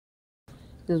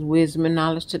this wisdom and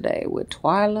knowledge today with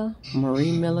Twyla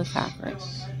Marie Miller Cochran.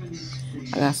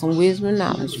 I got some wisdom and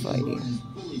knowledge for you.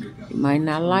 You might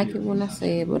not like it when I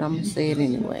say it, but I'm going to say it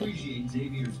anyway.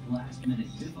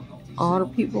 All the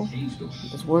people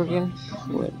that's working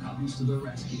with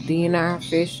DNR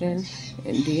fishing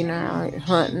and DNR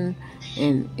hunting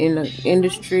and in the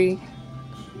industry,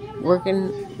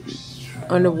 working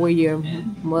under where your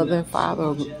mother and father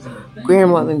or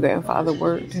grandmother and grandfather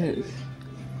worked and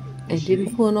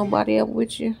didn't pull nobody up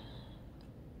with you.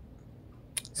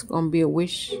 It's going to be a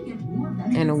wish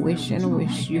and a wish and a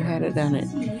wish you had done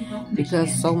it,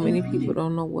 because so many people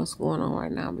don't know what's going on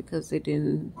right now because they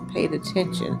didn't pay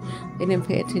attention. They didn't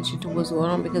pay attention to what's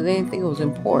going on because they didn't think it was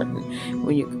important.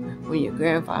 When your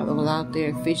grandfather was out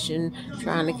there fishing,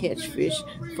 trying to catch fish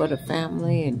for the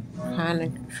family and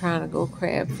trying to go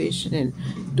crab fishing and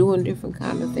doing different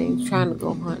kind of things, trying to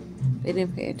go hunt, they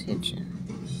didn't pay attention.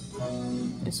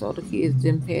 And so the kids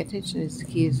didn't pay attention. It's the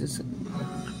kids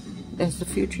that's the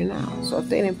future now. So if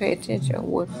they didn't pay attention,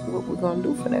 what we're gonna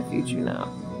do for that future now?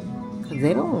 Because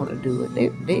they don't want to do it.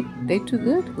 They too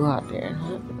good to go out there and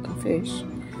hunt and fish.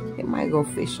 They might go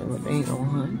fishing, but they ain't gonna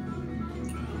hunt.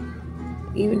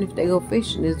 Even if they go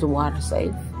fishing, is the water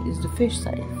safe? Is the fish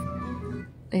safe?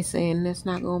 They saying that's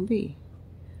not gonna be.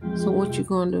 So what you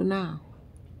gonna do now?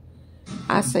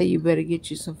 I say you better get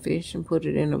you some fish and put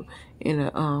it in a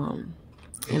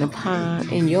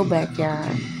pond in your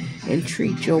backyard and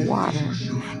treat your water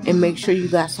and make sure you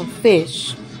got some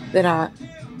fish that are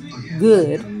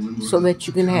good so that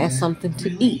you can have something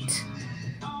to eat.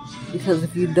 Because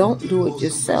if you don't do it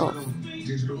yourself,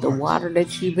 the water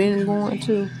that you've been going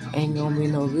to ain't gonna be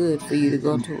no good for you to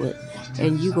go to it,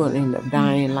 and you're gonna end up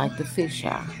dying like the fish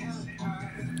are.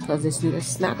 Because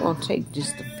it's not gonna take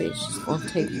just the fish, it's gonna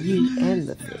take you and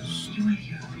the fish.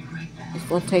 It's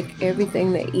going to take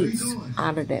everything that eats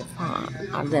out of that pond,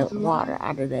 out of that water,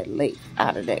 out of that lake,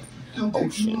 out of that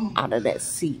ocean, out of that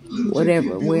sea,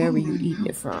 whatever, wherever you eating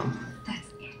it from.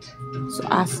 So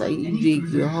I say you dig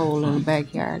your hole in the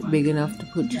backyard big enough to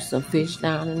put you some fish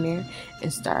down in there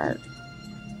and start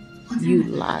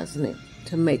utilizing it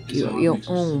to make your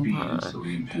own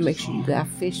pond, to make sure you got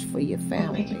fish for your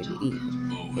family to eat.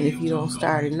 And if you don't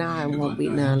start it now, it won't be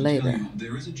none later.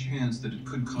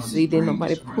 See, didn't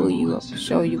nobody pull you up to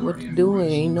show you what to do, and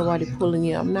ain't nobody pulling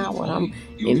you up now when I'm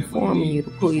informing you to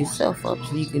pull yourself up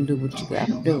so you can do what you got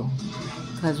to do.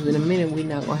 Because in a minute, we're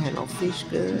not going to have no fish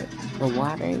good. The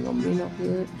water ain't going to be no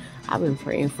good. I've been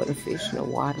praying for the fish in the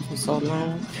water for so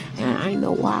long, and I didn't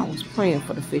know why I was praying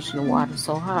for the fish in the water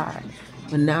so hard.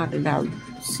 But now that I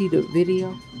see the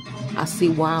video, I see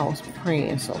why I was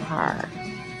praying so hard.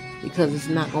 Because it's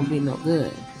not going to be no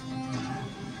good.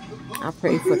 I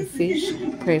pray for the fish,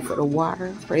 pray for the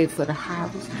water, pray for the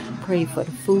harvest, pray for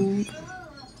the food.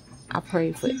 I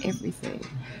pray for everything.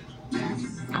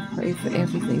 I pray for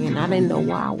everything. And I didn't know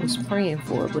why I was praying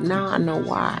for it, but now I know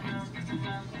why.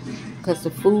 Because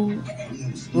the food,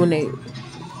 when they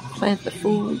plant the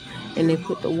food and they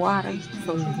put the water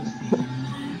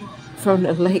from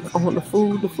the lake on the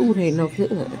food ain't no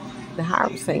good. The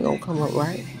harvest ain't going to come up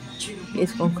right.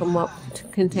 It's going to come up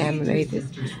contaminated.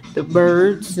 The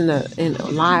birds and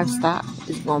the livestock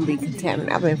is going to be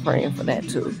contaminated. I've been praying for that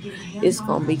too. It's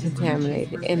going to be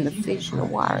contaminated. And the fish in the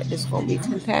water is going to be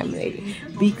contaminated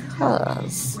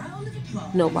because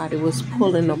nobody was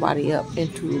pulling nobody up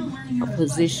into a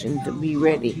position to be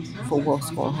ready for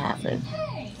what's going to happen.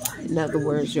 In other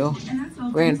words, your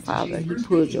grandfather, he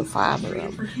pulled your father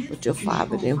up, but your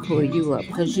father didn't pull you up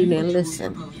because you didn't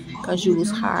listen, because you was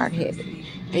hard-headed.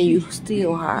 And you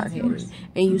still hard-headed,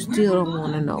 and you still don't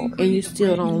want to know, and you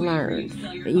still don't learn,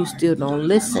 and you still don't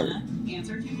listen.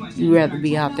 You rather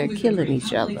be out there killing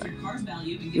each other.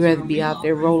 You rather be out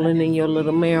there rolling in your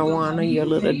little marijuana, your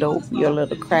little dope, your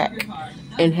little crack,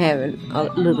 and having a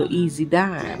little easy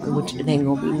dime, which it ain't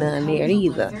gonna be none there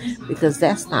either, because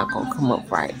that's not gonna come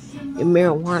up right. Your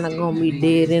marijuana gonna be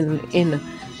dead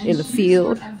in the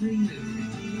field.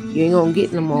 You ain't gonna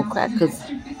get no more crack because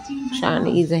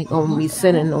Chinese ain't gonna be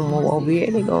sending no more over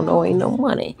here. They gonna know ain't no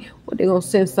money. What they gonna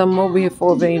send something over here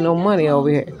for if there ain't no money over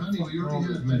here?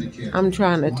 I'm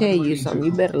trying to tell you something.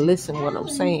 You better listen to what I'm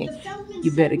saying.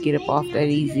 You better get up off that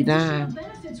easy dime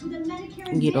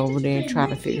and get over there and try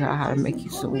to figure out how to make you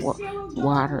some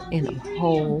water in a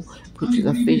hole. Put you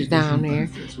some fish down there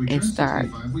and start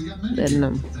letting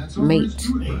them mate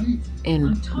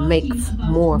and make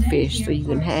more fish so you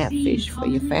can have fish for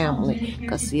your family.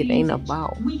 Because see, it ain't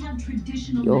about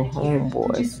your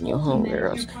homeboys and your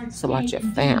homegirls. It's about your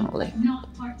family.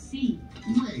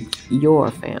 Your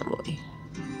family.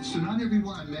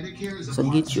 So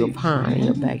get you a pond in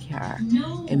your backyard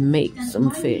and make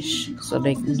some fish so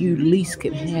that you at least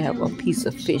can have a piece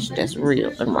of fish that's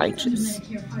real and righteous.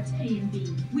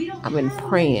 I've been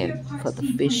praying for the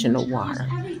fish in the water.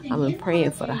 I've been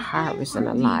praying for the harvest and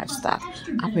the livestock.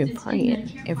 I've been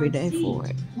praying every day for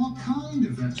it.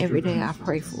 Every day I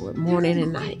pray for it, morning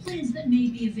and night.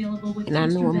 And I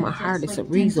know in my heart it's a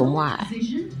reason why.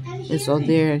 And so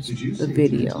there's the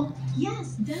video.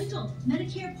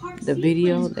 The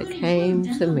video that came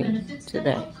to me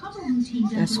today.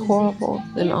 That's horrible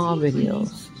than all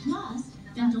videos.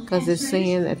 Because it's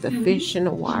saying that the fish in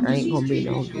the water ain't going to be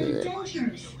no good.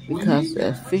 Because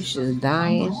the fish is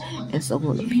dying. And so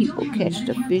when the people catch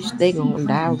the fish, they going to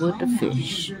die with the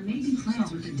fish.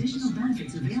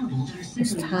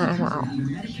 It's time out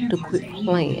to quit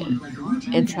playing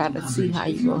and try to see how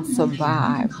you're going to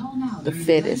survive the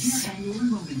fittest.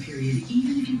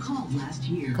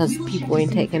 Because people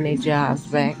ain't taking their jobs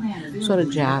back. So the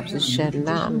jobs is shutting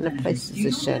down and the places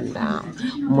is shutting down.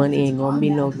 Money ain't going to be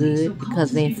no good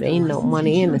because if ain't no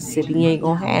money in the city, you ain't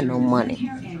going to have no money.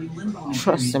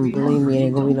 Trust and believe me, there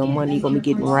ain't going to be no money. You're going to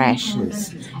be getting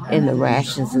rations. And the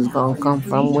rations is going to come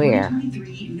from where?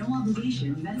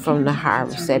 From the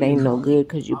harvest that ain't no good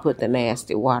because you put the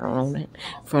nasty water on it.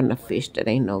 From the fish that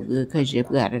ain't no good because you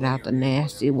got it out the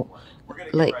nasty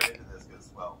lake.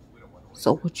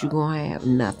 So what you gonna have?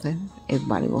 Nothing.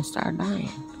 Everybody gonna start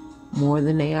dying. More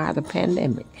than they are the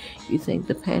pandemic. You think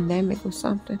the pandemic was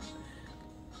something?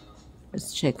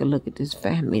 Let's take a look at this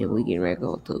family that we getting ready to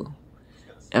go through.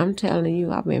 I'm telling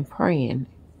you, I've been praying.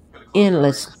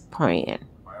 Endless praying.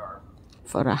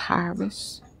 For the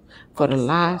harvest. For the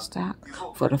livestock.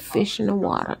 For the fish in the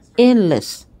water.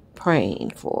 Endless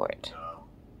praying for it.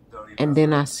 And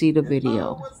then I see the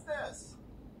video.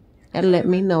 That let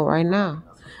me know right now.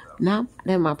 Not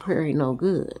that my prayer ain't no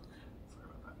good.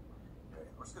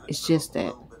 It's just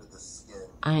that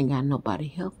I ain't got nobody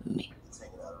helping me.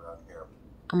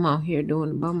 I'm out here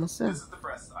doing it by myself.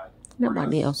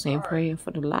 Nobody else ain't praying for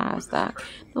the livestock.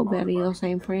 Nobody else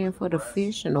ain't praying for the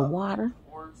fish and the water.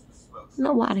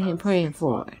 Nobody ain't praying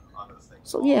for it.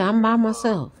 So yeah, I'm by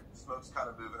myself.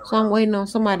 So I'm waiting on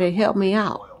somebody to help me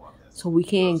out so we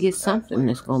can get something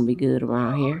that's going to be good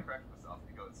around here.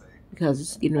 Because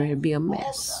it's getting ready to be a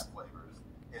mess.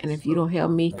 And if you don't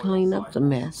help me clean up the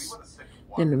mess,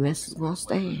 then the mess is going to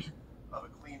stand.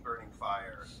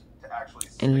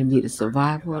 And it'll be the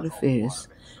survival of the fittest.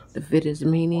 The fittest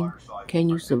meaning, can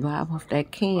you survive off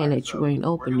that can that you ain't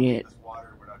opened yet?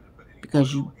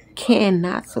 Because you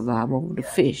cannot survive over the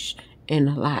fish and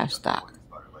the livestock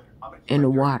and the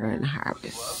water and the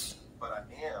harvest.